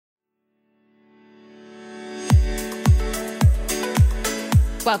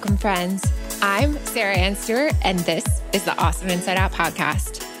Welcome, friends. I'm Sarah Ann Stewart, and this is the Awesome Inside Out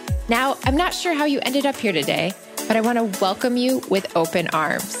podcast. Now, I'm not sure how you ended up here today, but I want to welcome you with open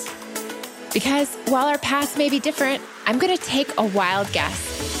arms. Because while our paths may be different, I'm going to take a wild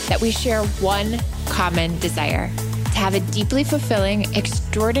guess that we share one common desire: to have a deeply fulfilling,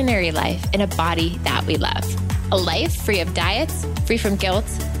 extraordinary life in a body that we love. A life free of diets, free from guilt,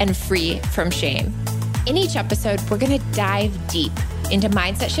 and free from shame. In each episode, we're going to dive deep into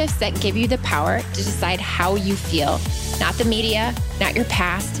mindset shifts that give you the power to decide how you feel, not the media, not your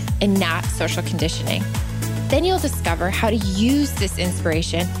past, and not social conditioning. Then you'll discover how to use this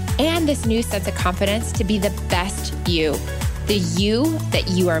inspiration and this new sense of confidence to be the best you, the you that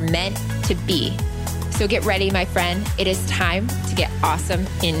you are meant to be. So get ready, my friend. It is time to get awesome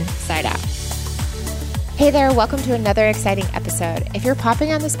inside out. Hey there, welcome to another exciting episode. If you're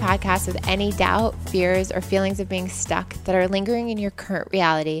popping on this podcast with any doubt, fears, or feelings of being stuck that are lingering in your current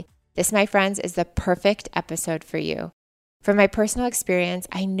reality, this, my friends, is the perfect episode for you. From my personal experience,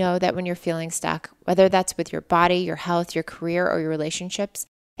 I know that when you're feeling stuck, whether that's with your body, your health, your career, or your relationships,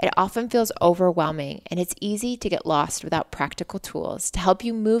 it often feels overwhelming, and it's easy to get lost without practical tools to help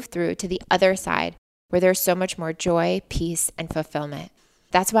you move through to the other side where there's so much more joy, peace, and fulfillment.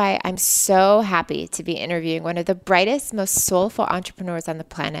 That's why I'm so happy to be interviewing one of the brightest, most soulful entrepreneurs on the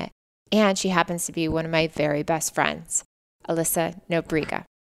planet, and she happens to be one of my very best friends, Alyssa Nobriga.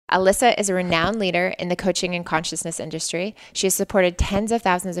 Alyssa is a renowned leader in the coaching and consciousness industry. She has supported tens of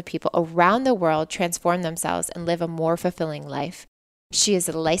thousands of people around the world transform themselves and live a more fulfilling life. She is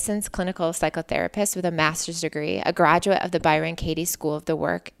a licensed clinical psychotherapist with a master's degree, a graduate of the Byron Katie School of the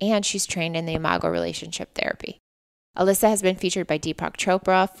Work, and she's trained in the Imago relationship therapy. Alyssa has been featured by Deepak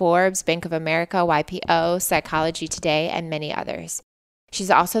Chopra, Forbes, Bank of America, YPO, Psychology Today, and many others.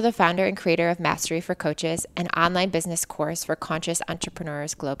 She's also the founder and creator of Mastery for Coaches, an online business course for conscious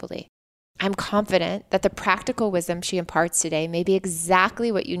entrepreneurs globally. I'm confident that the practical wisdom she imparts today may be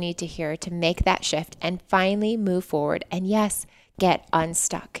exactly what you need to hear to make that shift and finally move forward and, yes, get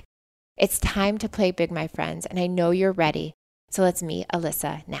unstuck. It's time to play big, my friends, and I know you're ready. So let's meet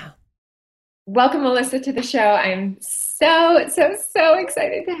Alyssa now. Welcome, Alyssa, to the show. I'm so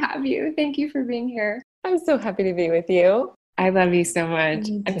excited to have you. Thank you for being here. I'm so happy to be with you. I love you so much.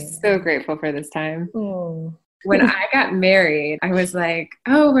 I'm so grateful for this time. Oh. When I got married, I was like,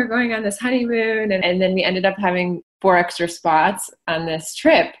 oh, we're going on this honeymoon. And then we ended up having 4 extra spots on this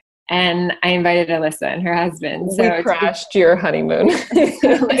trip. And I invited Alyssa and her husband. So we crashed your honeymoon.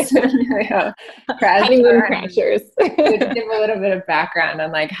 Honeymoon crashers. To give a little bit of background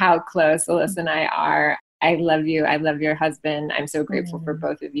on like how close Alyssa and I are. I love you. I love your husband. I'm so grateful for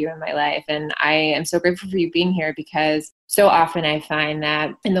both of you in my life. And I am so grateful for you being here because so often I find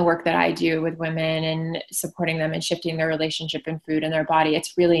that in the work that I do with women and supporting them and shifting their relationship and food and their body,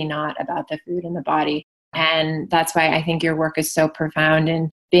 it's really not about the food and the body. And that's why I think your work is so profound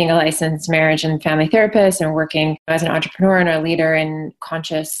in being a licensed marriage and family therapist and working as an entrepreneur and a leader in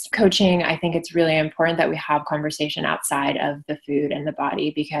conscious coaching. I think it's really important that we have conversation outside of the food and the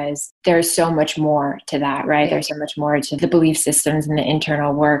body because there's so much more to that, right? There's so much more to the belief systems and the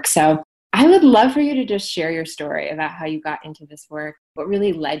internal work. So I would love for you to just share your story about how you got into this work, what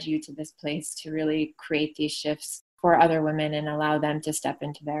really led you to this place to really create these shifts for other women and allow them to step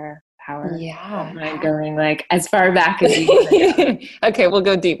into their power. Yeah. I'm going like as far back as you can. Okay, we'll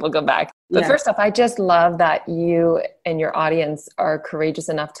go deep. We'll go back. But first off, I just love that you and your audience are courageous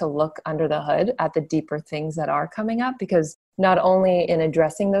enough to look under the hood at the deeper things that are coming up, because not only in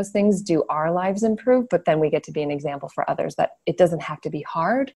addressing those things do our lives improve, but then we get to be an example for others that it doesn't have to be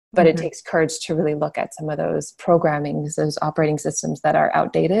hard, but it takes courage to really look at some of those programmings, those operating systems that are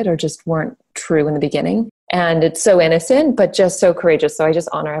outdated or just weren't true in the beginning. And it's so innocent, but just so courageous. So I just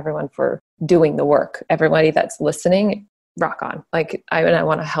honor everyone for doing the work. Everybody that's listening, rock on. I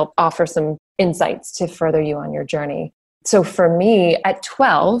want to help offer some insights to further you on your journey. So for me, at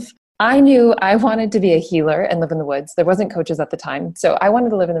 12, I knew I wanted to be a healer and live in the woods. There wasn't coaches at the time. So I wanted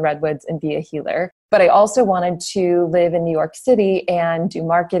to live in the redwoods and be a healer. But I also wanted to live in New York City and do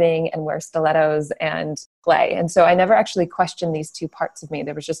marketing and wear stilettos and play. And so I never actually questioned these two parts of me.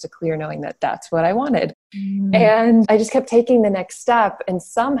 There was just a clear knowing that that's what I wanted. And I just kept taking the next step. And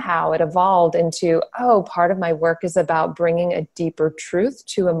somehow it evolved into, part of my work is about bringing a deeper truth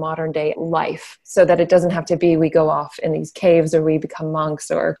to a modern day life so that it doesn't have to be we go off in these caves or we become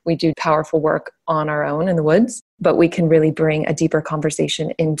monks or we do powerful work on our own in the woods, but we can really bring a deeper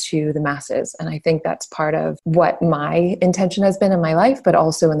conversation into the masses. And I think that's part of what my intention has been in my life, but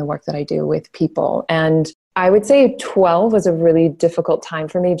also in the work that I do with people. And I would say 12 was a really difficult time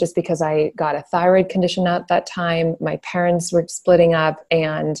for me just because I got a thyroid condition at that time. My parents were splitting up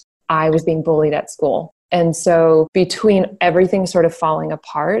and I was being bullied at school. And so between everything sort of falling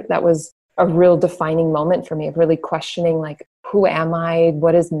apart, that was a real defining moment for me of really questioning, like, who am I?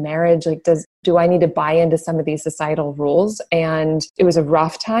 What is marriage? Like, do I need to buy into some of these societal rules? And it was a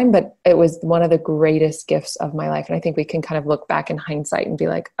rough time, but it was one of the greatest gifts of my life. And I think we can kind of look back in hindsight and be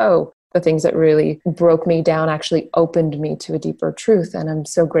like, oh, the things that really broke me down actually opened me to a deeper truth. And I'm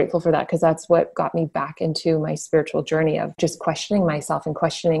so grateful for that, because that's what got me back into my spiritual journey of just questioning myself and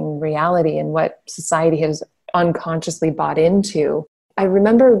questioning reality and what society has unconsciously bought into. I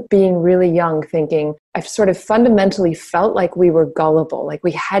remember being really young thinking, I've sort of fundamentally felt like we were gullible, like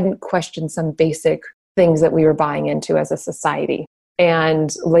we hadn't questioned some basic things that we were buying into as a society.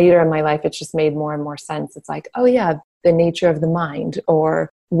 And later in my life, it's just made more and more sense. It's like, oh yeah, the nature of the mind or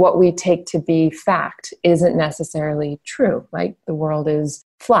what we take to be fact isn't necessarily true, right? The world is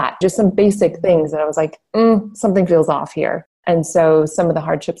flat. Just some basic things that I was like, something feels off here. And so some of the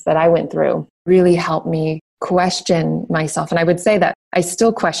hardships that I went through really helped me question myself. And I would say that I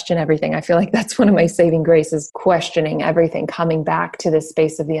still question everything. I feel like that's one of my saving graces, questioning everything, coming back to this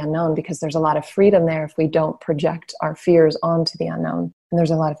space of the unknown, because there's a lot of freedom there if we don't project our fears onto the unknown. And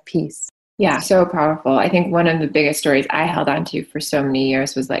there's a lot of peace. Yeah, so powerful. I think one of the biggest stories I held on to for so many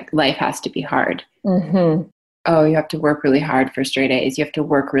years was like, life has to be hard. Mm-hmm. Oh, you have to work really hard for straight A's. You have to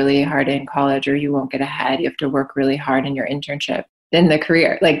work really hard in college or you won't get ahead. You have to work really hard in your internship. Then the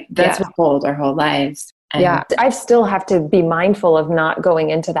career, like that's what holds our whole lives. And I still have to be mindful of not going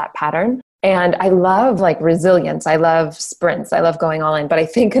into that pattern. And I love like resilience. I love sprints. I love going all in. But I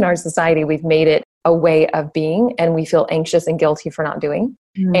think in our society, we've made it a way of being and we feel anxious and guilty for not doing.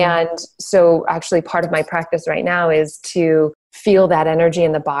 Mm. And so actually part of my practice right now is to feel that energy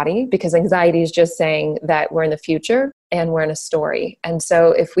in the body, because anxiety is just saying that we're in the future and we're in a story. And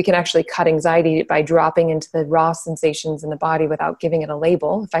so if we can actually cut anxiety by dropping into the raw sensations in the body without giving it a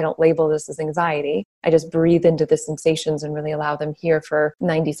label, if I don't label this as anxiety, I just breathe into the sensations and really allow them here for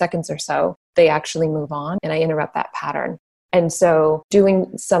 90 seconds or so, they actually move on and I interrupt that pattern. And so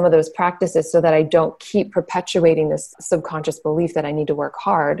doing some of those practices so that I don't keep perpetuating this subconscious belief that I need to work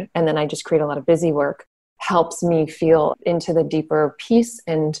hard and then I just create a lot of busy work helps me feel into the deeper peace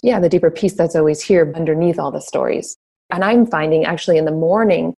and the deeper peace that's always here underneath all the stories. And I'm finding actually in the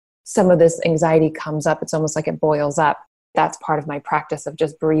morning, some of this anxiety comes up. It's almost like it boils up. That's part of my practice of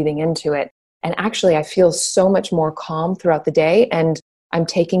just breathing into it. And actually I feel so much more calm throughout the day and I'm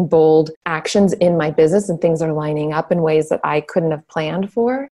taking bold actions in my business and things are lining up in ways that I couldn't have planned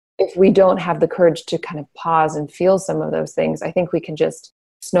for. If we don't have the courage to kind of pause and feel some of those things, I think we can just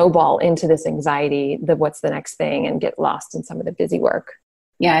snowball into this anxiety, the what's the next thing, and get lost in some of the busy work.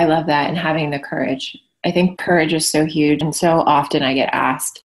 Yeah, I love that. And having the courage. I think courage is so huge. And so often I get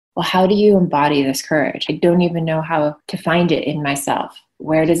asked, well, how do you embody this courage? I don't even know how to find it in myself.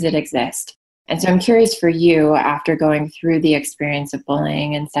 Where does it exist? And so I'm curious for you, after going through the experience of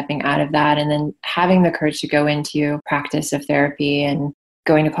bullying and stepping out of that, and then having the courage to go into practice of therapy and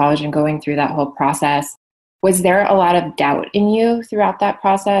going to college and going through that whole process, was there a lot of doubt in you throughout that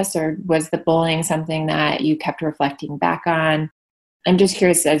process, or was the bullying something that you kept reflecting back on? I'm just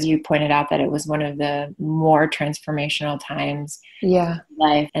curious, as you pointed out, that it was one of the more transformational times in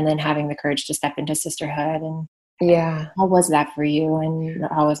life, and then having the courage to step into sisterhood. And how was that for you, and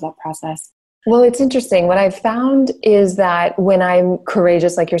how was that process? Well, it's interesting. What I've found is that when I'm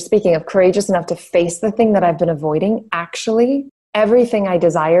courageous, like you're speaking of, courageous enough to face the thing that I've been avoiding, actually, everything I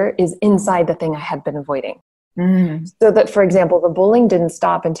desire is inside the thing I had been avoiding. Mm. So that, for example, the bullying didn't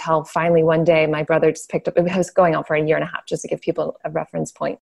stop until finally one day my brother just picked up, it was going on for a year and a half, just to give people a reference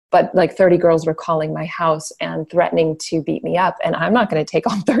point. But like 30 girls were calling my house and threatening to beat me up. And I'm not going to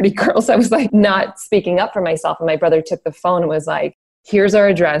take on 30 girls. I was like not speaking up for myself. And my brother took the phone and was like, here's our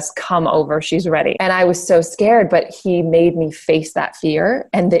address, come over, she's ready. And I was so scared, but he made me face that fear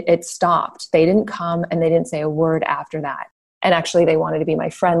and it stopped. They didn't come and they didn't say a word after that. And actually they wanted to be my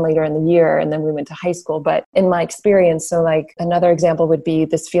friend later in the year. And then we went to high school. But in my experience, so like another example would be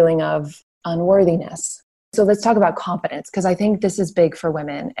this feeling of unworthiness. So let's talk about confidence, because I think this is big for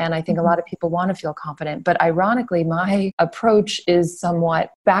women. And I think a lot of people want to feel confident. But ironically, my approach is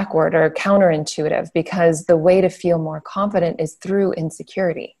somewhat backward or counterintuitive, because the way to feel more confident is through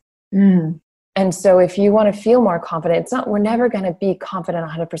insecurity. Mm. And so if you want to feel more confident, we're never going to be confident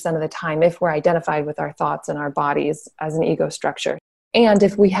 100% of the time if we're identified with our thoughts and our bodies as an ego structure. And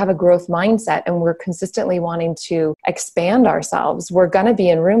if we have a growth mindset and we're consistently wanting to expand ourselves, we're going to be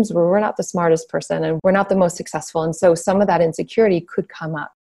in rooms where we're not the smartest person and we're not the most successful. And so some of that insecurity could come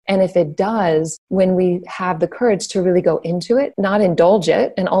up. And if it does, when we have the courage to really go into it, not indulge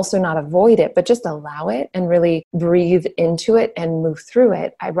it and also not avoid it, but just allow it and really breathe into it and move through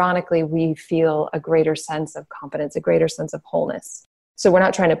it, ironically, we feel a greater sense of confidence, a greater sense of wholeness. So we're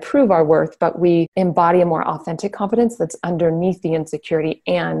not trying to prove our worth, but we embody a more authentic confidence that's underneath the insecurity,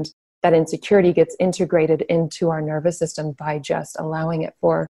 and that insecurity gets integrated into our nervous system by just allowing it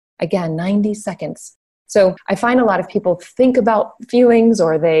for, again, 90 seconds. So I find a lot of people think about feelings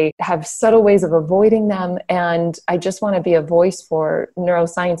or they have subtle ways of avoiding them. And I just want to be a voice for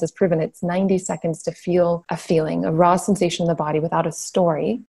neuroscience has proven it's 90 seconds to feel a feeling, a raw sensation in the body without a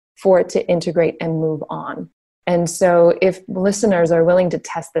story for it to integrate and move on. And so if listeners are willing to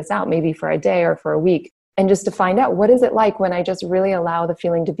test this out, maybe for a day or for a week, and just to find out what is it like when I just really allow the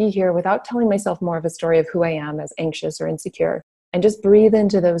feeling to be here without telling myself more of a story of who I am as anxious or insecure, and just breathe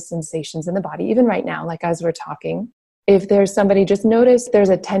into those sensations in the body, even right now, like as we're talking. If there's somebody, just notice there's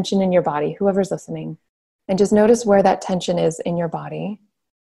a tension in your body, whoever's listening, and just notice where that tension is in your body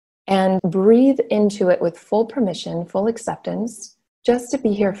and breathe into it with full permission, full acceptance, just to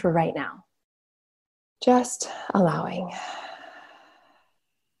be here for right now. Just allowing.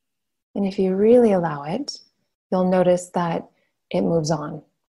 And if you really allow it, you'll notice that it moves on.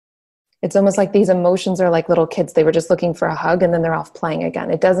 It's almost like these emotions are like little kids. They were just looking for a hug and then they're off playing again.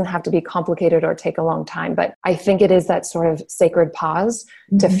 It doesn't have to be complicated or take a long time, but I think it is that sort of sacred pause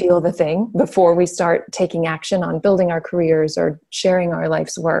to feel the thing before we start taking action on building our careers or sharing our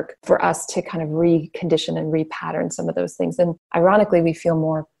life's work, for us to kind of recondition and repattern some of those things. And ironically, we feel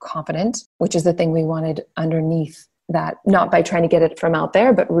more confident, which is the thing we wanted underneath that, not by trying to get it from out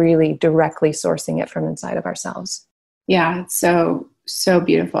there, but really directly sourcing it from inside of ourselves. Yeah, it's so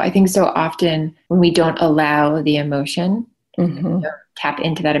beautiful. I think so often when we don't allow the emotion, tap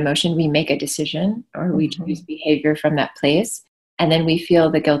into that emotion, we make a decision or we choose behavior from that place. And then we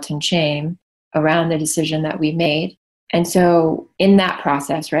feel the guilt and shame around the decision that we made. And so in that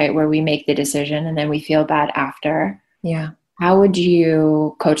process, right, where we make the decision and then we feel bad after. Yeah. How would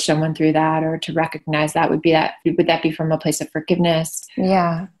you coach someone through that, or to recognize that? Would that be from a place of forgiveness?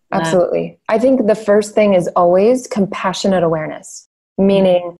 Yeah, absolutely. I think the first thing is always compassionate awareness,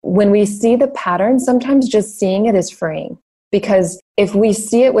 meaning when we see the pattern, sometimes just seeing it is freeing. Because if we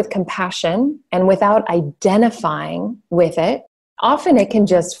see it with compassion and without identifying with it, often it can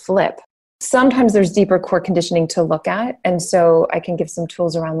just flip. Sometimes there's deeper core conditioning to look at. And so I can give some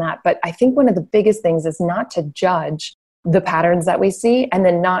tools around that. But I think one of the biggest things is not to judge the patterns that we see, and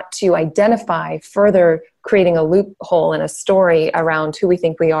then not to identify further, creating a loophole and a story around who we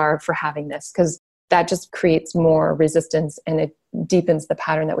think we are for having this, because that just creates more resistance and it deepens the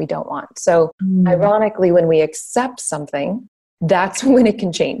pattern that we don't want. So ironically, when we accept something, that's when it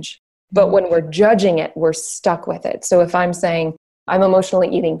can change. But when we're judging it, we're stuck with it. So if I'm saying, I'm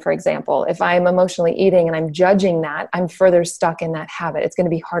emotionally eating, for example, if I'm emotionally eating and I'm judging that, I'm further stuck in that habit. It's going to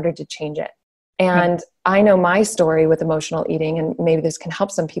be harder to change it. And I know my story with emotional eating, and maybe this can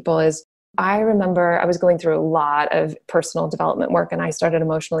help some people, is I remember I was going through a lot of personal development work, and I started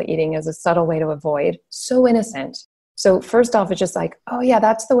emotionally eating as a subtle way to avoid. So innocent. So first off, it's just like, oh yeah,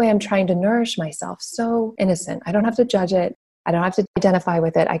 that's the way I'm trying to nourish myself. So innocent. I don't have to judge it. I don't have to identify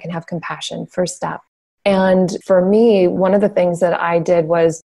with it. I can have compassion. First step. And for me, one of the things that I did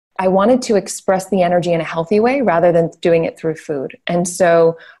was I wanted to express the energy in a healthy way rather than doing it through food. And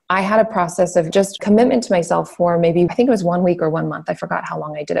so I had a process of just commitment to myself for maybe, I think it was 1 week or 1 month. I forgot how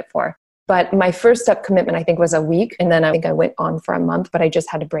long I did it for. But my first step commitment, I think, was a week. And then I think I went on for a month, but I just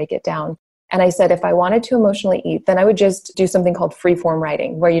had to break it down. And I said, if I wanted to emotionally eat, then I would just do something called free-form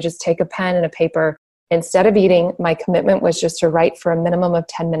writing, where you just take a pen and a paper. Instead of eating, my commitment was just to write for a minimum of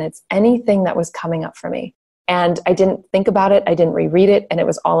 10 minutes, anything that was coming up for me. And I didn't think about it. I didn't reread it. And it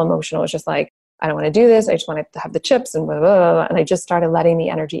was all emotional. It was just like, I don't want to do this. I just want to have the chips and blah, blah, blah. And I just started letting the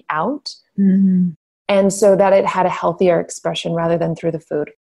energy out. And so that it had a healthier expression rather than through the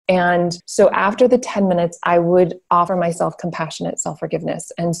food. And so after the 10 minutes, I would offer myself compassionate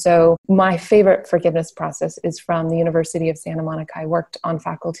self-forgiveness. And so my favorite forgiveness process is from the University of Santa Monica. I worked on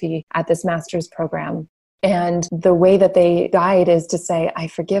faculty at this master's program. And the way that they guide is to say, I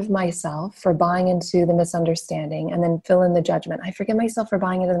forgive myself for buying into the misunderstanding, and then fill in the judgment. I forgive myself for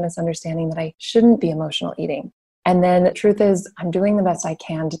buying into the misunderstanding that I shouldn't be emotional eating. And then the truth is, I'm doing the best I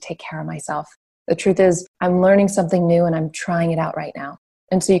can to take care of myself. The truth is, I'm learning something new and I'm trying it out right now.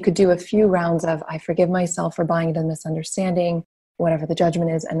 And so you could do a few rounds of, I forgive myself for buying into the misunderstanding, whatever the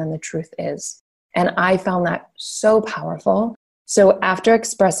judgment is, and then the truth is. And I found that so powerful. So after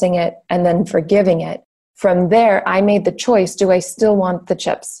expressing it and then forgiving it, from there, I made the choice, do I still want the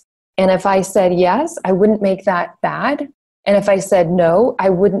chips? And if I said yes, I wouldn't make that bad. And if I said no, I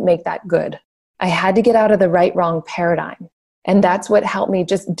wouldn't make that good. I had to get out of the right, wrong paradigm. And that's what helped me,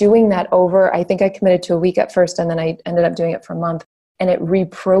 just doing that over. I think I committed to a week at first, and then I ended up doing it for a month. And it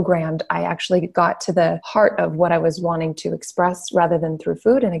reprogrammed. I actually got to the heart of what I was wanting to express rather than through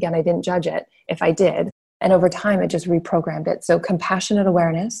food. And again, I didn't judge it if I did. And over time, it just reprogrammed it. So compassionate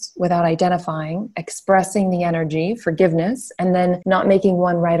awareness without identifying, expressing the energy, forgiveness, and then not making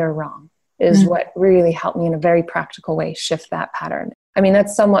one right or wrong is what really helped me in a very practical way shift that pattern. I mean,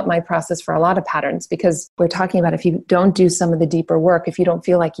 that's somewhat my process for a lot of patterns, because we're talking about if you don't do some of the deeper work, if you don't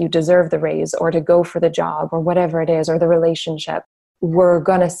feel like you deserve the raise or to go for the job or whatever it is, or the relationship, we're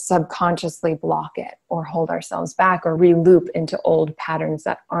going to subconsciously block it or hold ourselves back or re-loop into old patterns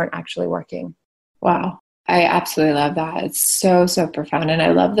that aren't actually working. Wow. I absolutely love that. It's so, so profound. And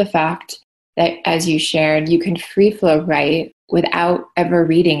I love the fact that, as you shared, you can free flow write without ever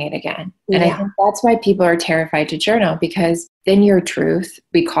reading it again. And I think that's why people are terrified to journal, because then your truth,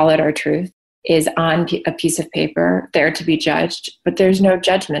 we call it our truth, is on a piece of paper there to be judged, but there's no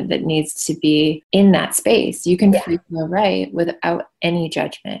judgment that needs to be in that space. You can free flow write without any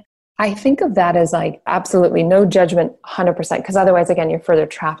judgment. I think of that as like absolutely no judgment, 100%, because otherwise, again, you're further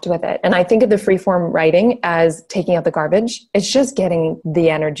trapped with it. And I think of the freeform writing as taking out the garbage. It's just getting the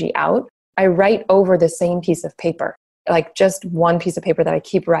energy out. I write over the same piece of paper, like just one piece of paper that I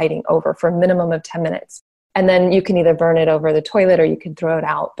keep writing over for a minimum of 10 minutes. And then you can either burn it over the toilet or you can throw it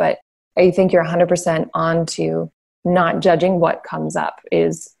out. But I think you're 100% on to not judging what comes up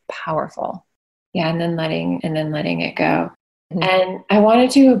is powerful. Yeah, and then letting it go. And I wanted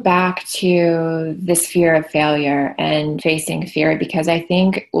to go back to this fear of failure and facing fear, because I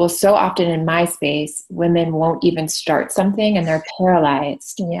think, well, so often in my space, women won't even start something and they're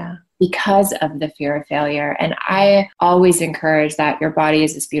paralyzed because of the fear of failure. And I always encourage that your body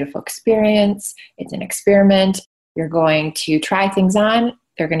is this beautiful experience. It's an experiment. You're going to try things on.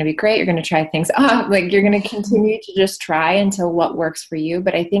 They're going to be great. You're going to try things off. Like, you're going to continue to just try until what works for you.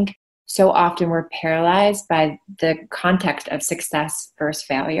 But I think so often we're paralyzed by the context of success versus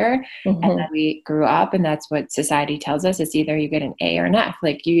failure. And then we grew up, and that's what society tells us. It's either you get an A or an F.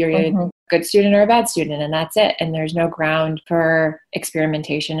 Like, you're a good student or a bad student, and that's it. And there's no ground for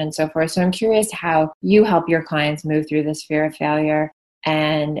experimentation and so forth. So I'm curious how you help your clients move through this fear of failure,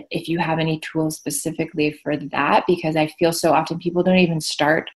 and if you have any tools specifically for that, because I feel so often people don't even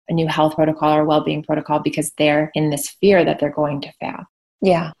start a new health protocol or well-being protocol because they're in this fear that they're going to fail.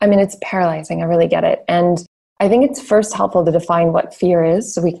 Yeah. I mean, it's paralyzing. I really get it. And I think it's first helpful to define what fear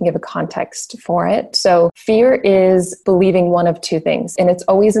is so we can give a context for it. So fear is believing one of two things, and it's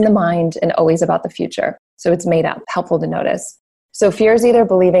always in the mind and always about the future. So it's made up, helpful to notice. So fear is either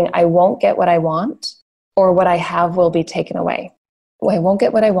believing I won't get what I want, or what I have will be taken away. I won't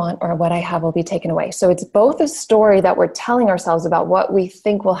get what I want, or what I have will be taken away. So it's both a story that we're telling ourselves about what we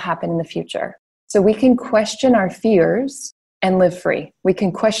think will happen in the future. So we can question our fears and live free. We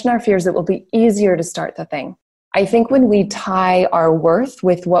can question our fears. It will be easier to start the thing. I think when we tie our worth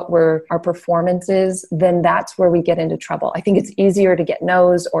with what our performance is, then that's where we get into trouble. I think it's easier to get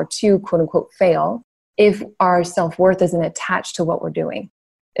no's or to quote unquote fail if our self-worth isn't attached to what we're doing.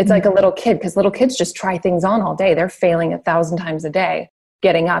 It's like a little kid, because little kids just try things on all day. They're failing 1,000 times a day,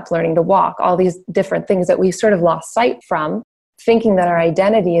 getting up, learning to walk, all these different things that we sort of lost sight from, thinking that our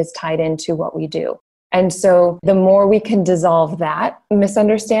identity is tied into what we do. And so the more we can dissolve that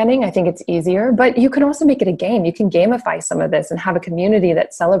misunderstanding, I think it's easier. But you can also make it a game. You can gamify some of this and have a community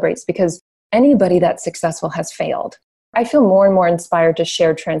that celebrates, because anybody that's successful has failed. I feel more and more inspired to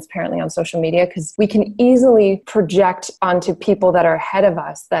share transparently on social media, because we can easily project onto people that are ahead of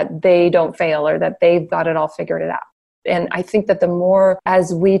us that they don't fail or that they've got it all figured out. And I think that the more,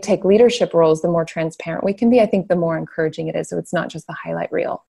 as we take leadership roles, the more transparent we can be, I think the more encouraging it is. So it's not just the highlight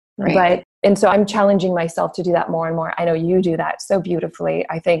reel. Right. And so I'm challenging myself to do that more and more. I know you do that so beautifully.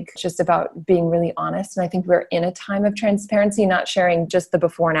 I think it's just about being really honest. And I think we're in a time of transparency, not sharing just the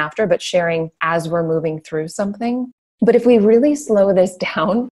before and after, but sharing as we're moving through something. But if we really slow this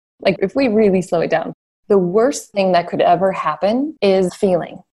down, the worst thing that could ever happen is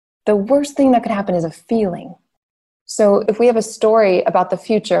feeling. The worst thing that could happen is a feeling. So if we have a story about the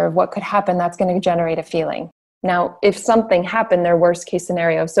future of what could happen, that's going to generate a feeling. Now, if something happened, their worst case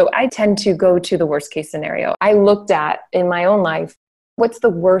scenario. So I tend to go to the worst case scenario. I looked at in my own life, what's the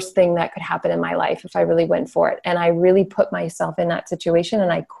worst thing that could happen in my life if I really went for it? And I really put myself in that situation,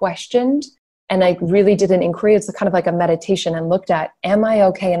 and I questioned, and I really did an inquiry. It's kind of like a meditation, and looked at, am I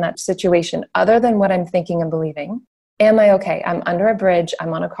okay in that situation other than what I'm thinking and believing? Am I okay? I'm under a bridge.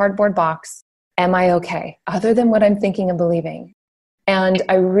 I'm on a cardboard box. Am I okay other than what I'm thinking and believing? And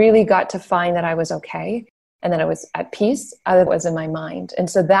I really got to find that I was okay. and then I was at peace. I was in my mind. And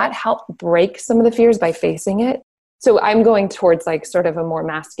so that helped break some of the fears by facing it. So I'm going towards like sort of a more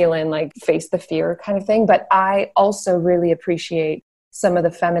masculine, like face the fear kind of thing. But I also really appreciate some of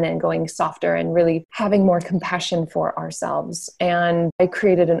the feminine going softer and really having more compassion for ourselves. And I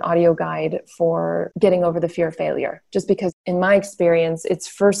created an audio guide for getting over the fear of failure, just because in my experience, it's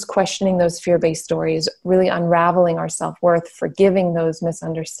first questioning those fear-based stories, really unraveling our self-worth, forgiving those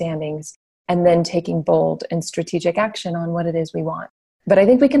misunderstandings, and then taking bold and strategic action on what it is we want. But I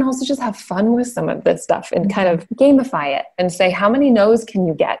think we can also just have fun with some of this stuff and kind of gamify it and say, how many no's can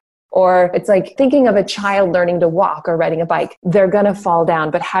you get? Or it's like thinking of a child learning to walk or riding a bike. They're going to fall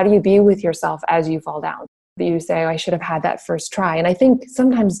down, but how do you be with yourself as you fall down? You say, oh, I should have had that first try. And I think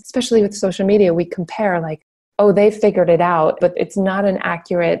sometimes, especially with social media, we compare like, oh, they figured it out, but it's not an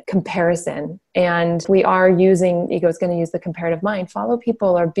accurate comparison. And we are using, ego is going to use the comparative mind. Follow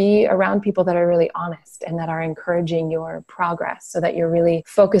people or be around people that are really honest and that are encouraging your progress so that you're really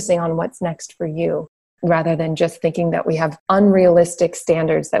focusing on what's next for you, rather than just thinking that we have unrealistic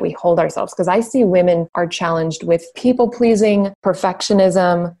standards that we hold ourselves. Because I see women are challenged with people-pleasing,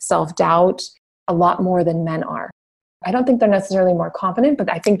 perfectionism, self-doubt, a lot more than men are. I don't think they're necessarily more confident,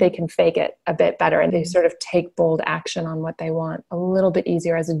 but I think they can fake it a bit better. And they sort of take bold action on what they want a little bit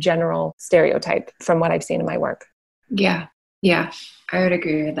easier as a general stereotype from what I've seen in my work. Yeah. I would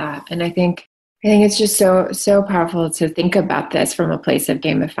agree with that. And I think it's just so powerful to think about this from a place of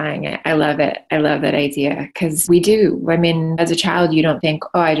gamifying it. I love it. I love that idea because we do. I mean, as a child, you don't think,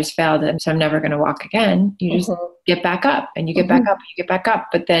 oh, I just failed and so I'm never going to walk again. You just get back up and you get back up and you get back up.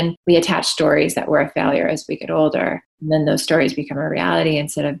 But then we attach stories that we're a failure as we get older. And then those stories become a reality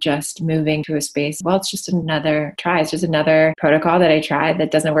instead of just moving to a space. Well, it's just another try. It's just another protocol that I tried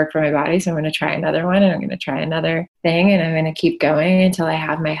that doesn't work for my body. So I'm going to try another one and I'm going to try another thing. And I'm going to keep going until I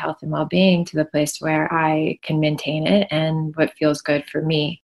have my health and well-being to the place where I can maintain it and what feels good for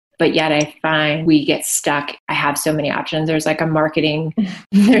me. But yet I find we get stuck. I have so many options. There's like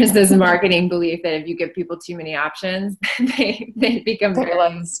there's this marketing belief that if you give people too many options, they become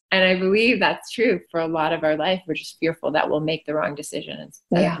paralyzed. And I believe that's true for a lot of our life. We're just fearful that we'll make the wrong decision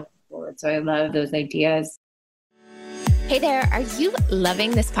instead of moving forward. So I love those ideas. Hey there, are you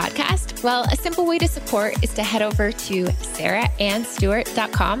loving this podcast? Well, a simple way to support is to head over to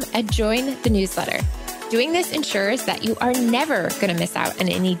sarahannstewart.com and join the newsletter. Doing this ensures that you are never going to miss out on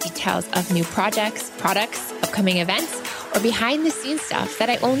any details of new projects, products, upcoming events, or behind the scenes stuff that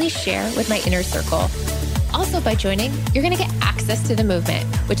I only share with my inner circle. Also, by joining, you're going to get access to the movement,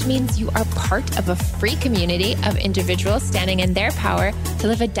 which means you are part of a free community of individuals standing in their power to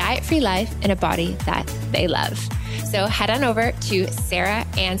live a diet-free life in a body that they love. So head on over to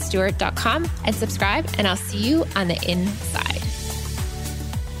sarahannstewart.com and subscribe, and I'll see you on the inside.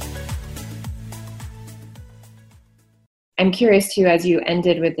 I'm curious too, as you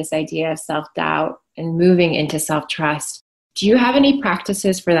ended with this idea of self-doubt and moving into self-trust, do you have any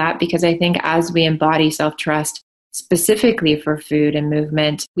practices for that? Because I think as we embody self-trust, specifically for food and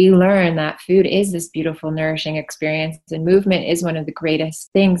movement, we learn that food is this beautiful, nourishing experience, and movement is one of the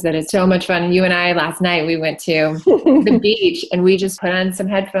greatest things that is so much fun. You and I, last night, we went to the beach and we just put on some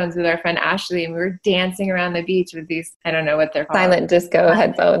headphones with our friend Ashley and we were dancing around the beach with these, I don't know what they're called. Silent disco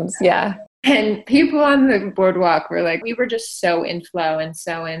headphones. Yeah. And people on the boardwalk were like, we were just so in flow and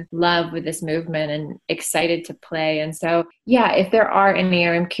so in love with this movement and excited to play. And so, yeah, if there are any,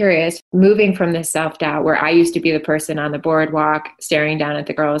 I'm curious, moving from this self-doubt where I used to be the person on the boardwalk staring down at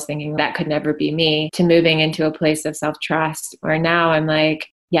the girls thinking that could never be me, to moving into a place of self-trust where now I'm like,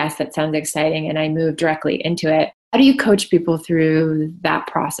 yes, that sounds exciting. And I move directly into it. How do you coach people through that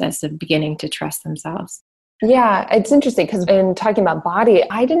process of beginning to trust themselves? Yeah, it's interesting because in talking about body,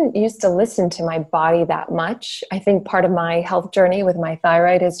 I didn't used to listen to my body that much. I think part of my health journey with my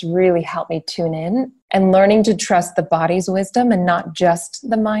thyroid has really helped me tune in and learning to trust the body's wisdom and not just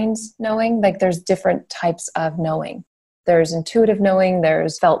the mind's knowing. Like there's different types of knowing. There's intuitive knowing,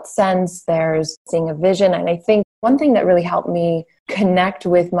 there's felt sense, there's seeing a vision. And I think one thing that really helped me connect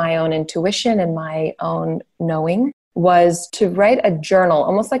with my own intuition and my own knowing was to write a journal,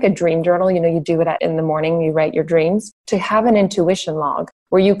 almost like a dream journal. You know, you do it in the morning, you write your dreams, to have an intuition log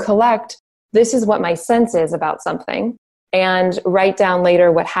where you collect, this is what my sense is about something, and write down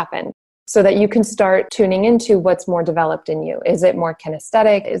later what happened so that you can start tuning into what's more developed in you. Is it more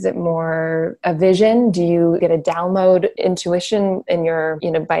kinesthetic? Is it more a vision? Do you get a download intuition in your,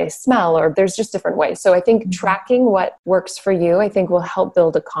 by smell, or there's just different ways. So I think tracking what works for you, I think will help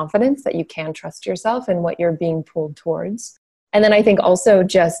build a confidence that you can trust yourself and what you're being pulled towards. And then I think also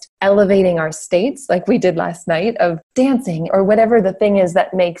just elevating our states like we did last night of dancing or whatever the thing is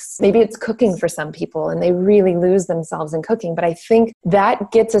that makes, maybe it's cooking for some people and they really lose themselves in cooking. But I think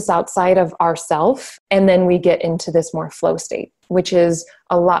that gets us outside of ourself. And then we get into this more flow state, which is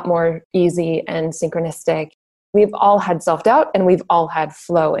a lot more easy and synchronistic. We've all had self-doubt and we've all had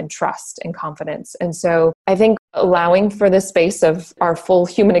flow and trust and confidence. And so I think allowing for the space of our full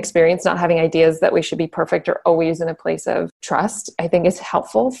human experience, not having ideas that we should be perfect or always in a place of trust, I think is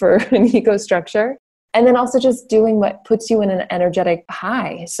helpful for an ego structure. And then also just doing what puts you in an energetic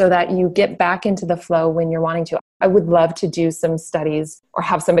high so that you get back into the flow when you're wanting to. I would love to do some studies or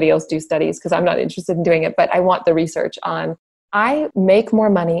have somebody else do studies because I'm not interested in doing it, but I want the research on I make more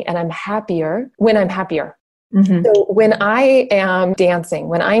money and I'm happier when I'm happier. Mm-hmm. So when I am dancing,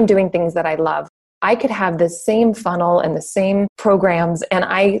 when I'm doing things that I love, I could have the same funnel and the same programs, and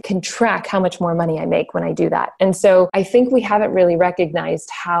I can track how much more money I make when I do that. And so I think we haven't really recognized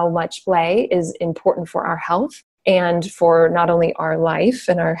how much play is important for our health and for not only our life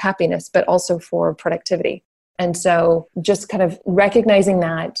and our happiness, but also for productivity. And so just kind of recognizing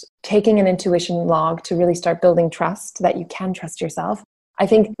that, taking an intuition log to really start building trust that you can trust yourself. I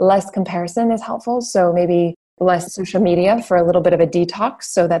think less comparison is helpful. So maybe less social media for a little bit of a detox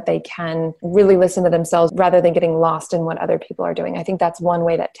so that they can really listen to themselves rather than getting lost in what other people are doing. I think that's one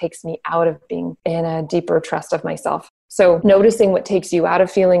way that takes me out of being in a deeper trust of myself. So noticing what takes you out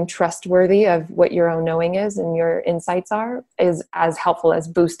of feeling trustworthy of what your own knowing is and your insights are is as helpful as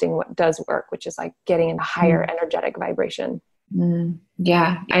boosting what does work, which is like getting in a higher energetic vibration.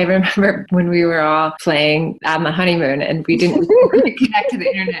 Yeah. I remember when we were all playing on the honeymoon and we didn't connect to the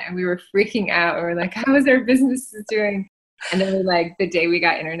internet and we were freaking out. And we were like, how is our business doing? And then the day we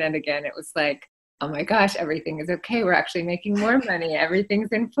got internet again, it was like, oh my gosh, everything is okay. We're actually making more money. Everything's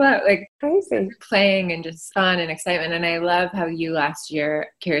in flow. Like crazy. Playing and just fun and excitement. And I love how you last year,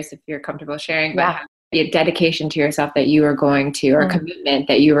 curious if you're comfortable sharing, but a dedication to yourself that you were going to, or commitment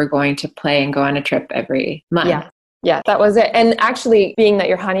that you were going to play and go on a trip every month. Yeah, that was it. And actually, being that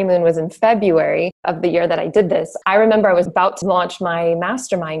your honeymoon was in February of the year that I did this, I remember I was about to launch my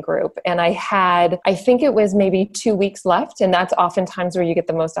mastermind group and I think it was maybe 2 weeks left. And that's oftentimes where you get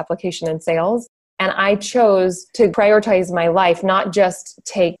the most application and sales. And I chose to prioritize my life, not just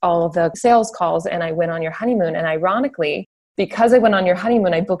take all of the sales calls. And I went on your honeymoon. And ironically, because I went on your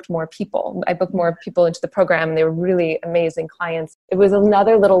honeymoon, I booked more people. I booked more people into the program and they were really amazing clients. It was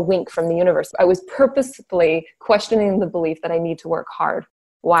another little wink from the universe. I was purposefully questioning the belief that I need to work hard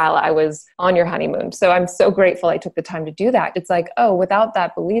while I was on your honeymoon. So I'm so grateful I took the time to do that. It's like, oh, without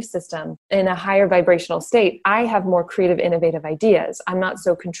that belief system in a higher vibrational state, I have more creative, innovative ideas. I'm not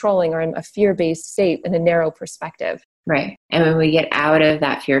so controlling or in a fear-based state in a narrow perspective. Right. And when we get out of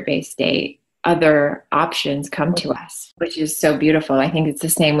that fear-based state, other options come to us, which is so beautiful. I think it's the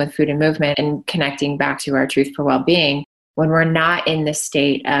same with food and movement and connecting back to our truth for well-being. When we're not in the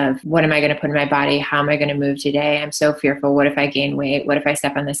state of what am I going to put in my body? How am I going to move today? I'm so fearful. What if I gain weight? What if I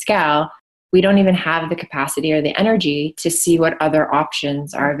step on the scale? We don't even have the capacity or the energy to see what other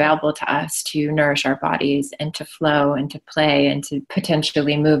options are available to us to nourish our bodies and to flow and to play and to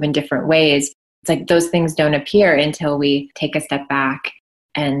potentially move in different ways. It's like those things don't appear until we take a step back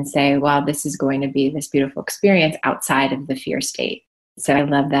and say, well, this is going to be this beautiful experience outside of the fear state. So I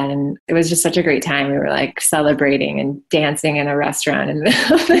love that. And it was just such a great time. We were like celebrating and dancing in a restaurant in the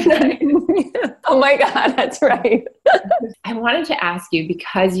middle of the night. Oh my God, that's right. I wanted to ask you,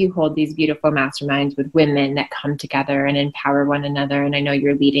 because you hold these beautiful masterminds with women that come together and empower one another, and I know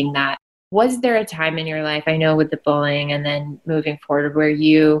you're leading that, was there a time in your life, I know with the bullying and then moving forward, where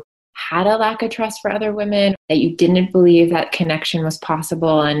you had a lack of trust for other women, that you didn't believe that connection was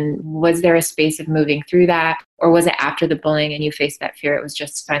possible? And was there a space of moving through that? Or was it after the bullying and you faced that fear, it was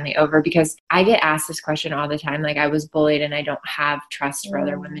just finally over? Because I get asked this question all the time, like I was bullied and I don't have trust for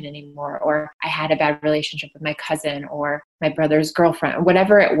other women anymore, or I had a bad relationship with my cousin or my brother's girlfriend, or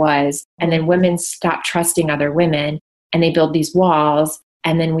whatever it was. And then women stop trusting other women and they build these walls.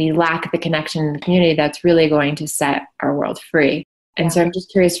 And then we lack the connection in the community that's really going to set our world free. And so I'm just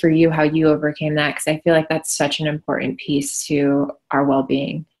curious for you how you overcame that, because I feel like that's such an important piece to our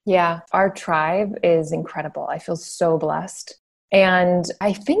well-being. Yeah, our tribe is incredible. I feel so blessed. And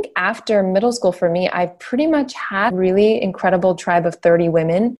I think after middle school for me, I've pretty much had a really incredible tribe of 30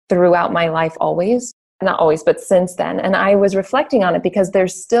 women throughout my life always. Not always, but since then. And I was reflecting on it because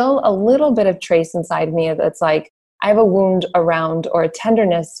there's still a little bit of trace inside me that's like, I have a wound around, or a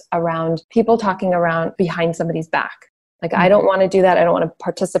tenderness around people talking around behind somebody's back. Like, I don't want to do that. I don't want to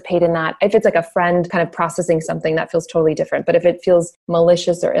participate in that. If it's like a friend kind of processing something, that feels totally different. But if it feels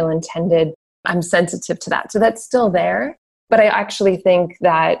malicious or ill-intended, I'm sensitive to that. So that's still there. But I actually think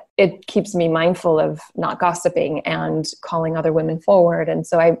that it keeps me mindful of not gossiping and calling other women forward. And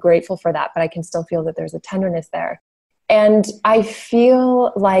so I'm grateful for that, but I can still feel that there's a tenderness there. And I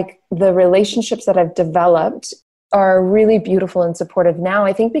feel like the relationships that I've developed are really beautiful and supportive now,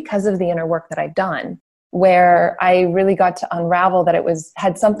 I think because of the inner work that I've done, where I really got to unravel that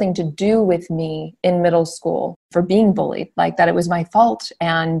had something to do with me in middle school for being bullied, like that it was my fault.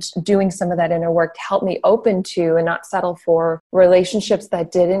 And doing some of that inner work helped me open to and not settle for relationships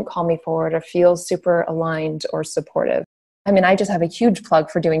that didn't call me forward or feel super aligned or supportive. I mean, I just have a huge plug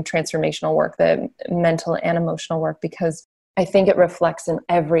for doing transformational work, the mental and emotional work, because I think it reflects in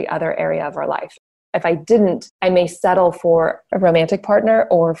every other area of our life. If I didn't, I may settle for a romantic partner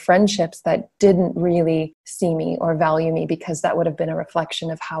or friendships that didn't really see me or value me, because that would have been a reflection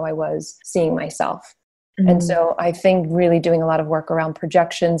of how I was seeing myself. Mm-hmm. And so I think really doing a lot of work around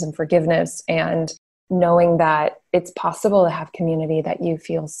projections and forgiveness and knowing that it's possible to have community that you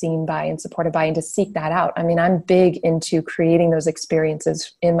feel seen by and supported by and to seek that out. I mean, I'm big into creating those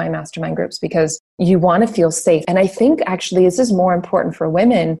experiences in my mastermind groups because you want to feel safe. And I think actually this is more important for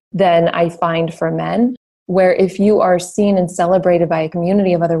women than I find for men, where if you are seen and celebrated by a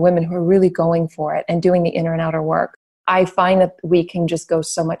community of other women who are really going for it and doing the inner and outer work, I find that we can just go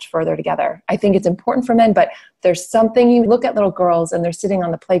so much further together. I think it's important for men, but there's something, you look at little girls and they're sitting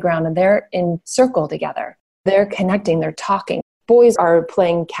on the playground and they're in circle together. They're connecting, they're talking. Boys are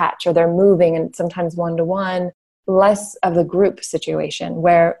playing catch or they're moving and sometimes one-to-one, less of the group situation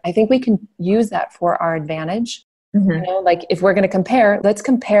where I think we can use that for our advantage. Mm-hmm. You know, like if we're going to compare, let's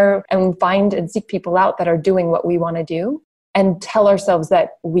compare and find and seek people out that are doing what we want to do and tell ourselves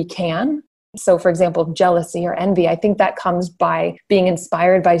that we can. So for example, jealousy or envy, I think that comes by being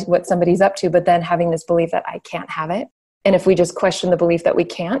inspired by what somebody's up to, but then having this belief that I can't have it. And if we just question the belief that we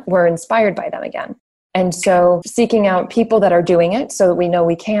can't, we're inspired by them again. And so seeking out people that are doing it so that we know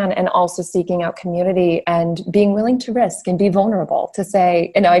we can, and also seeking out community and being willing to risk and be vulnerable to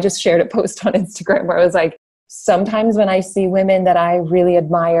say, I just shared a post on Instagram where I was like, sometimes when I see women that I really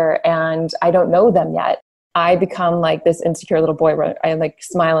admire and I don't know them yet, I become like this insecure little boy where I like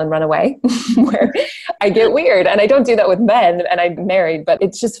smile and run away, where I get weird. And I don't do that with men, and I'm married, but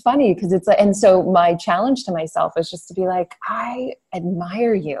it's just funny because it's like, and so my challenge to myself is just to be like, I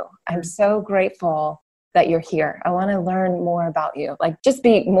admire you. I'm so grateful that you're here. I want to learn more about you. Like just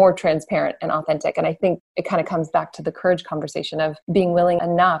be more transparent and authentic. And I think it kind of comes back to the courage conversation of being willing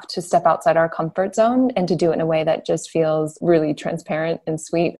enough to step outside our comfort zone and to do it in a way that just feels really transparent and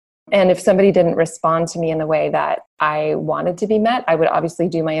sweet. And if somebody didn't respond to me in the way that I wanted to be met, I would obviously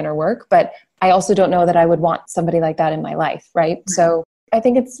do my inner work, but I also don't know that I would want somebody like that in my life, right? Mm-hmm. So I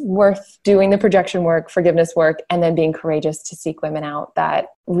think it's worth doing the projection work, forgiveness work, and then being courageous to seek women out that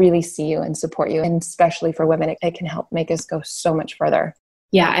really see you and support you. And especially for women, it can help make us go so much further.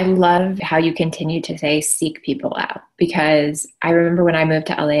 Yeah, I love how you continue to say seek people out, because I remember when I moved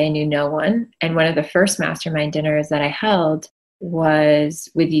to LA, I knew no one. And one of the first mastermind dinners that I held was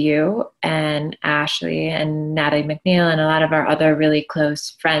with you and Ashley and Natalie McNeil and a lot of our other really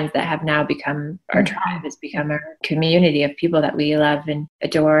close friends that have now become our tribe, has become our community of people that we love and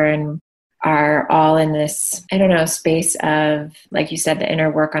adore and are all in this, space of, like you said, the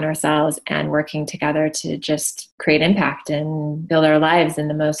inner work on ourselves and working together to just create impact and build our lives in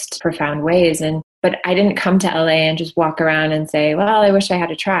the most profound ways. But I didn't come to LA and just walk around and say, well, I wish I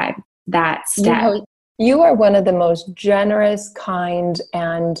had a tribe. That step. You are one of the most generous, kind,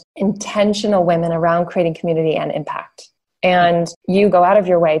 and intentional women around creating community and impact. And you go out of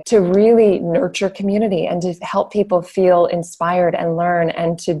your way to really nurture community and to help people feel inspired and learn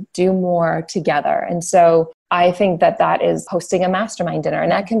and to do more together. And so I think that is hosting a mastermind dinner.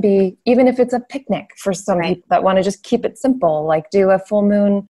 And that can be, even if it's a picnic for some people that want to just keep it simple, like do a full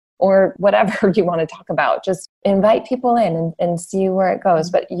moon or whatever you want to talk about. Just invite people in and see where it goes.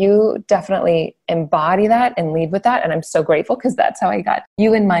 But you definitely embody that and lead with that. And I'm so grateful because that's how I got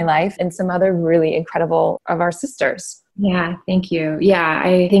you in my life and some other really incredible of our sisters. Yeah, thank you. Yeah,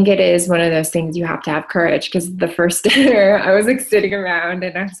 I think it is one of those things you have to have courage, because the first dinner I was like sitting around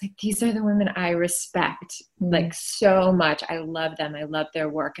and I was like, these are the women I respect like so much. I love them. I love their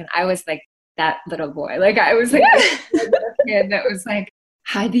work. And I was like that little boy. Like I was like a kid that was like,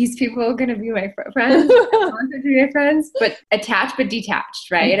 hi, these people are going to be my friends. I want them to be my friends, but attached but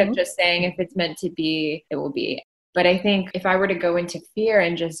detached, right? Mm-hmm. Of just saying if it's meant to be, it will be. But I think if I were to go into fear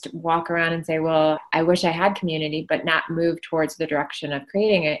and just walk around and say, well, I wish I had community, but not move towards the direction of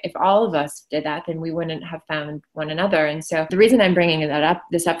creating it, if all of us did that, then we wouldn't have found one another. And so the reason I'm bringing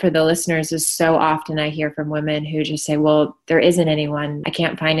this up for the listeners is so often I hear from women who just say, well, there isn't anyone. I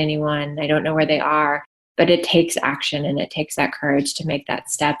can't find anyone. I don't know where they are. but it takes action and it takes that courage to make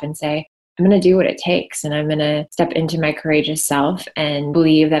that step and say, I'm going to do what it takes. And I'm going to step into my courageous self and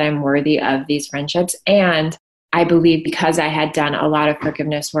believe that I'm worthy of these friendships. And I believe because I had done a lot of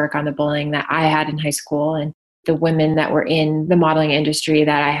forgiveness work on the bullying that I had in high school and the women that were in the modeling industry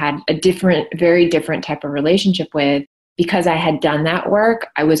that I had a different, very different type of relationship with, because I had done that work,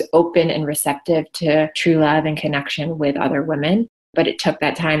 I was open and receptive to true love and connection with other women. But it took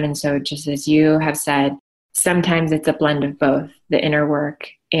that time. And so just as you have said, sometimes it's a blend of both the inner work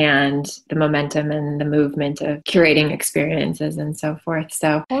and the momentum and the movement of curating experiences and so forth.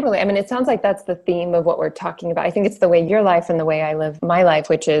 So totally. I mean, it sounds like that's the theme of what we're talking about. I think it's the way your life and the way I live my life,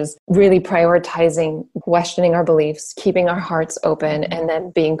 which is really prioritizing, questioning our beliefs, keeping our hearts open, and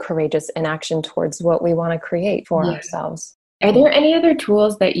then being courageous in action towards what we want to create for ourselves. Are there any other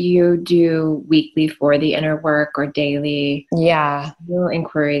tools that you do weekly for the inner work or daily? Yeah.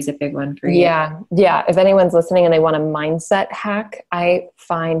 Inquiry is a big one for you. Yeah. If anyone's listening and they want a mindset hack, I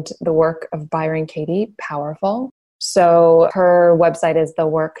find the work of Byron Katie powerful. So her website is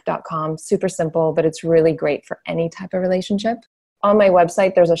thework.com. Super simple, but it's really great for any type of relationship. On my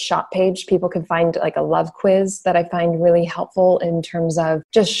website, there's a shop page. People can find like a love quiz that I find really helpful in terms of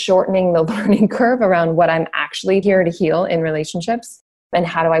just shortening the learning curve around what I'm actually here to heal in relationships and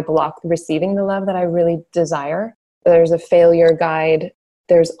how do I block receiving the love that I really desire. There's a failure guide.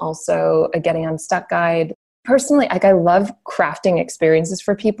 There's also a getting unstuck guide. Personally, like I love crafting experiences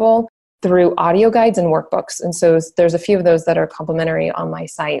for people through audio guides and workbooks. And so there's a few of those that are complimentary on my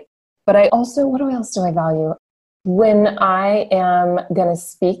site. But I also, what else do I value? When I am going to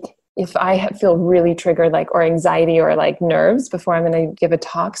speak, if I feel really triggered, like, or anxiety or like nerves before I'm going to give a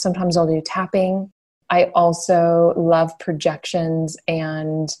talk, sometimes I'll do tapping. I also love projections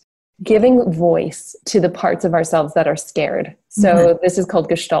and giving voice to the parts of ourselves that are scared. So this is called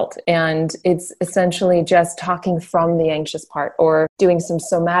Gestalt. And it's essentially just talking from the anxious part or doing some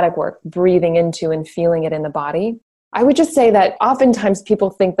somatic work, breathing into and feeling it in the body. I would just say that oftentimes people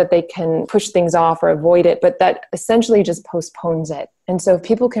think that they can push things off or avoid it, but that essentially just postpones it. And so if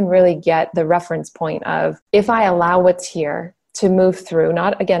people can really get the reference point of, if I allow what's here to move through,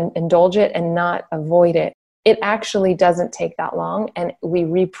 not again, indulge it and not avoid it, it actually doesn't take that long. And we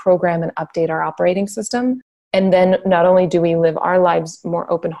reprogram and update our operating system. And then not only do we live our lives more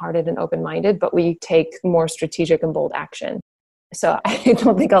open-hearted and open-minded, but we take more strategic and bold action. So I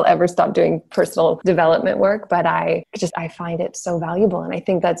don't think I'll ever stop doing personal development work, but I find it so valuable. And I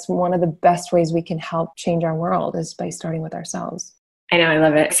think that's one of the best ways we can help change our world is by starting with ourselves. I know, I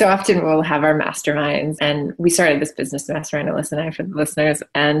love it. So often we'll have our masterminds, and we started this business mastermind, Alyssa and I, for the listeners,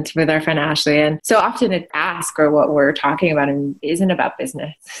 and with our friend Ashley. And so often it's ask, or what we're talking about isn't about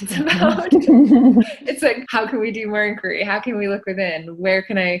business. It's about, it's like, how can we do more inquiry? How can we look within? Where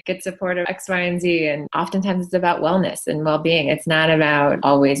can I get support of X, Y, and Z? And oftentimes it's about wellness and well-being. It's not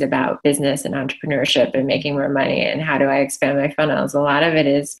always about business and entrepreneurship and making more money and how do I expand my funnels. A lot of it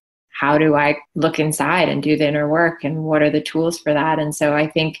is, how do I look inside and do the inner work, and what are the tools for that? And so I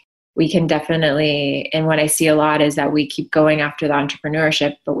think we can definitely, and what I see a lot is that we keep going after the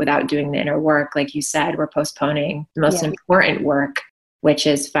entrepreneurship, but without doing the inner work. Like you said, we're postponing the most important work, which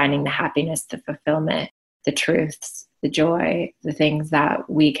is finding the happiness, the fulfillment, the truths, the joy, the things that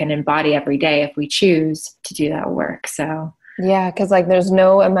we can embody every day if we choose to do that work. So yeah, because like there's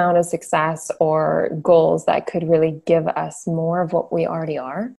no amount of success or goals that could really give us more of what we already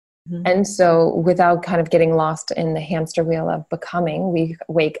are. And so without kind of getting lost in the hamster wheel of becoming, we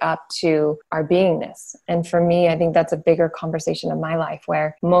wake up to our beingness. And for me, I think that's a bigger conversation of my life,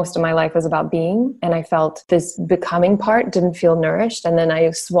 where most of my life was about being. And I felt this becoming part didn't feel nourished. And then I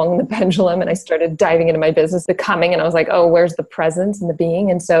swung the pendulum and I started diving into my business becoming. And I was like, oh, where's the presence and the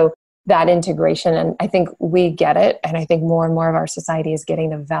being? And so that integration, and I think we get it. And I think more and more of our society is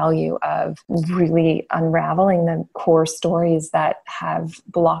getting the value of really unraveling the core stories that have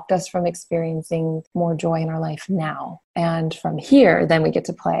blocked us from experiencing more joy in our life now. And from here, then we get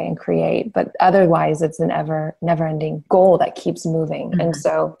to play and create. But otherwise, it's an never-ending goal that keeps moving. And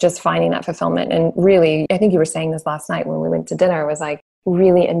so just finding that fulfillment. And really, I think you were saying this last night when we went to dinner, was like,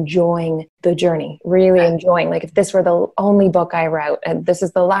 really enjoying the journey, really enjoying, like if this were the only book I wrote and this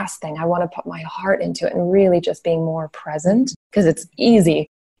is the last thing, I want to put my heart into it, and really just being more present, because it's easy.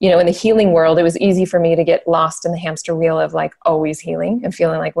 You know, in the healing world, it was easy for me to get lost in the hamster wheel of like always healing and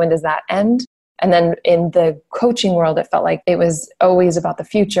feeling like, when does that end? And then in the coaching world, it felt like it was always about the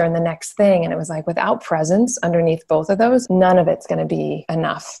future and the next thing. And it was like, without presence underneath both of those, none of it's going to be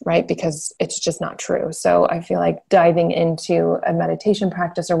enough, right? Because it's just not true. So I feel like diving into a meditation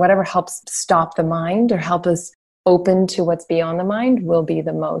practice or whatever helps stop the mind or help us open to what's beyond the mind will be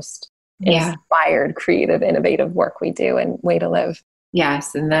the most inspired, creative, innovative work we do and way to live.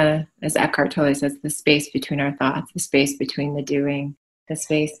 Yes. And as Eckhart Tolle says, the space between our thoughts, the space between the doing, the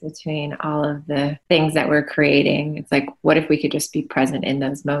space between all of the things that we're creating. It's like, what if we could just be present in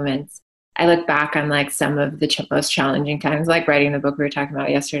those moments? I look back on like some of the most challenging times, like writing the book we were talking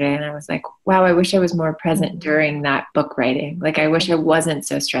about yesterday. And I was like, wow, I wish I was more present during that book writing. Like, I wish I wasn't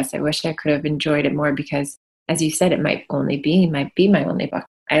so stressed. I wish I could have enjoyed it more because, as you said, it might be my only book.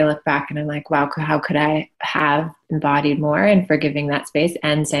 I look back and I'm like, wow, how could I have embodied more and forgiving that space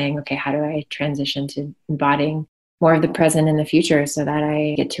and saying, okay, how do I transition to embodying more of the present in the future so that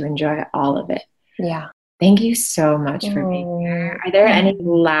I get to enjoy all of it? Yeah. Thank you so much for being here. Are there any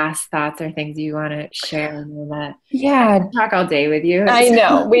last thoughts or things you want to share? Yeah. I can talk all day with you. I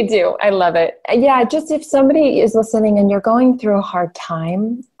know, we do. I love it. Yeah, just if somebody is listening and you're going through a hard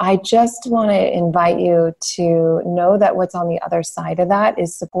time, I just want to invite you to know that what's on the other side of that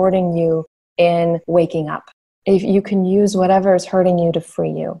is supporting you in waking up. If you can use whatever is hurting you to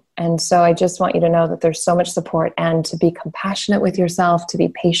free you. And so I just want you to know that there's so much support, and to be compassionate with yourself, to be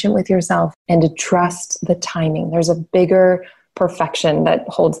patient with yourself, and to trust the timing. There's a bigger perfection that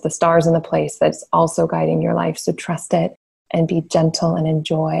holds the stars in the place that's also guiding your life. So trust it and be gentle and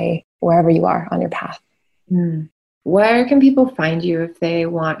enjoy wherever you are on your path. Where can people find you if they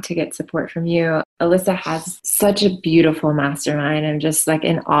want to get support from you? Alyssa has such a beautiful mastermind. I'm just like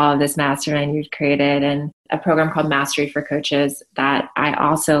in awe of this mastermind you've created, and a program called Mastery for Coaches that I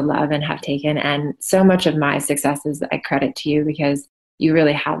also love and have taken. And so much of my successes I credit to you, because you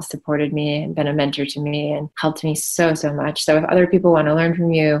really have supported me and been a mentor to me and helped me so much. So if other people want to learn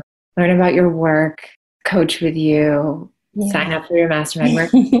from you, learn about your work, coach with you, sign up for your mastermind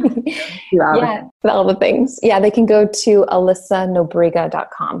work. All the things. Yeah, they can go to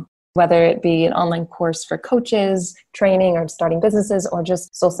alyssanobrega.com, whether it be an online course for coaches, training, or starting businesses, or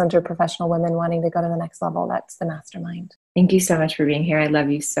just soul-centered professional women wanting to go to the next level. That's the mastermind. Thank you so much for being here. I love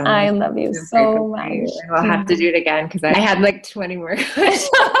you so much. I love you so much. We'll have to do it again because I had like 20 more questions.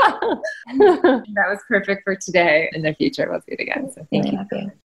 That was perfect for today. In the future, we'll do it again. So thank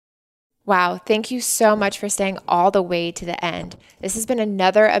you. Wow. Thank you so much for staying all the way to the end. This has been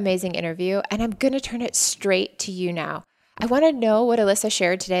another amazing interview, and I'm going to turn it straight to you now. I want to know what Alyssa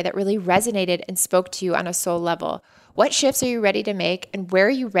shared today that really resonated and spoke to you on a soul level. What shifts are you ready to make, and where are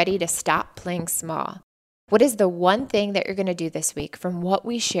you ready to stop playing small? What is the one thing that you're going to do this week from what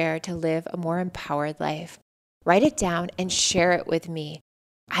we share to live a more empowered life? Write it down and share it with me.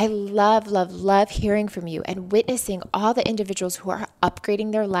 I love hearing from you and witnessing all the individuals who are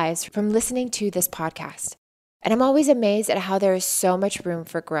upgrading their lives from listening to this podcast. And I'm always amazed at how there is so much room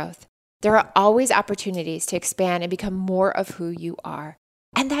for growth. There are always opportunities to expand and become more of who you are.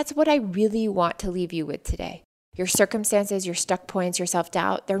 And that's what I really want to leave you with today. Your circumstances, your stuck points, your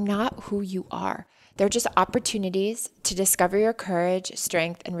self-doubt, they're not who you are. They're just opportunities to discover your courage,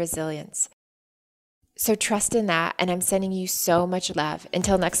 strength, and resilience. So trust in that, and I'm sending you so much love.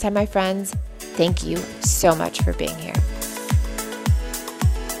 Until next time, my friends, thank you so much for being here.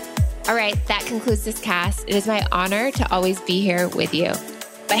 All right, that concludes this cast. It is my honor to always be here with you.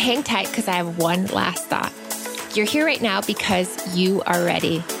 But hang tight, because I have one last thought. You're here right now because you are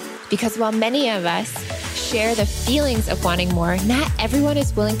ready. Because while many of us share the feelings of wanting more, not everyone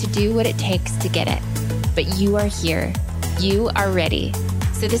is willing to do what it takes to get it. But you are here. You are ready.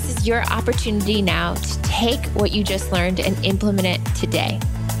 So this is your opportunity now to take what you just learned and implement it today.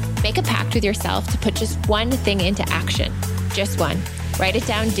 Make a pact with yourself to put just one thing into action. Just one. Write it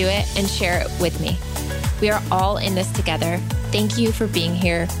down, do it, and share it with me. We are all in this together. Thank you for being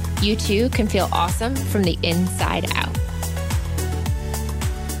here. You too can feel awesome from the inside out.